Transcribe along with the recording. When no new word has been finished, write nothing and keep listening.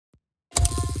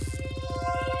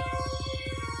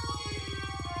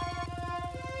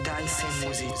Dajcie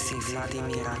muzycy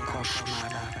Vladimira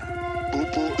Cauchemara.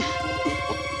 Bobo,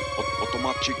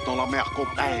 automatique dans la mer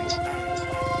copain.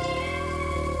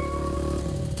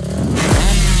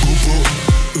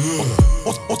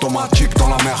 Automatique dans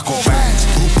la mer copain.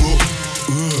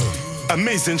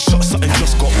 Amazing shot, something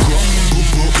just got got.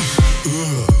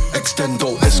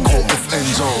 Extendo, escroc of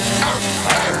Enzo.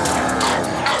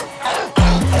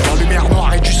 La lumière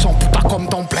noire et du sang, putain comme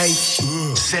dans Play.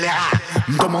 C'est les rats.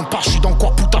 Me demande pas, je suis dans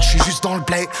quoi, putain, je suis juste dans le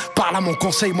blé. Parle à mon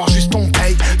conseil, moi juste on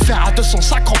paye. Faire à 200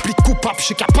 sacs remplis de coupables.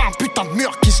 J'sais qu'il y a pas un putain de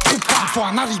mur qui se coupe pas. Faut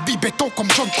un alibi béton comme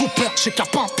John Cooper. J'sais qu'il y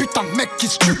a pas un putain de mec qui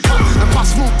se tue pas. Un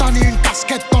passe montagne et une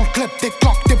casquette dans le club. Des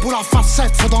cloques, des boules à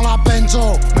facettes. Faut dans la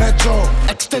benzo, Medjo,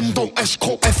 Extendo,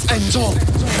 escroc, F Enzo.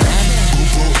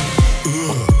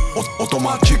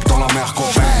 Automatique dans la mer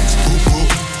copain.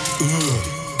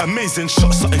 Amazing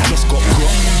shot, something just got got.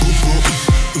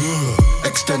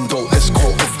 Extendo,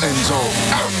 escroc of Enzo.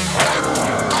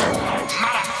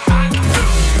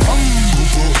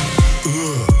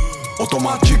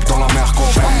 Automatique dans la mer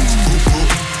copain.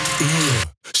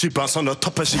 She bounce on the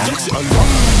top and she kicks it along.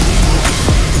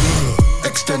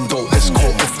 Extendo,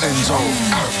 escroc of Enzo.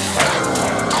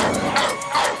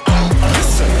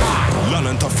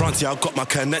 London to France, yeah, I got my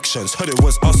connections. Heard it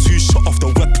was us who shot off the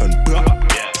weapon.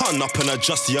 Turn up and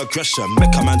adjust the aggression.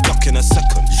 Make a man duck in a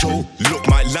second. Yo, look,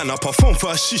 might land up a phone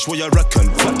for a sheesh, what you reckon?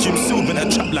 Vacuum seal in a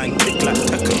trap line, kick like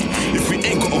Tekken. If we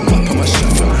ain't got a whack, I'm a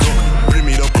chef. Bring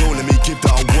me the blow, let me give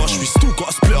that a wash. We still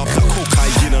gotta split up like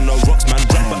cocaine on the rocks, man.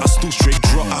 Rap, but I still straight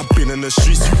drop. I've been in the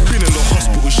streets, you've been in the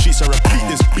hospital sheets. I repeat,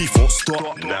 this beef won't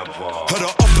stop. Never. Heard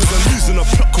the uppers are losing a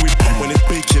pluck, we pop when it's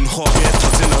baking hot. Yeah,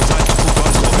 tugs in the right, couple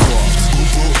guns got dropped.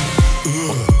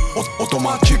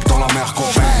 Automatique dans la mer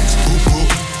copain.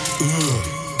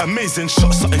 Amazing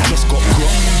shot, something just got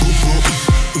got.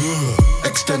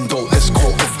 Extendo,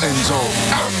 escroc of Enzo.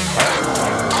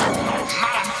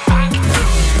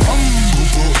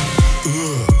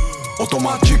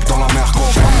 Automatique dans la mer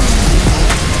copain.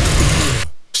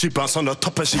 She bounce on the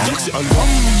top and she kicks it along.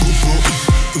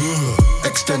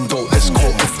 Extendo,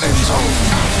 escroc of Enzo.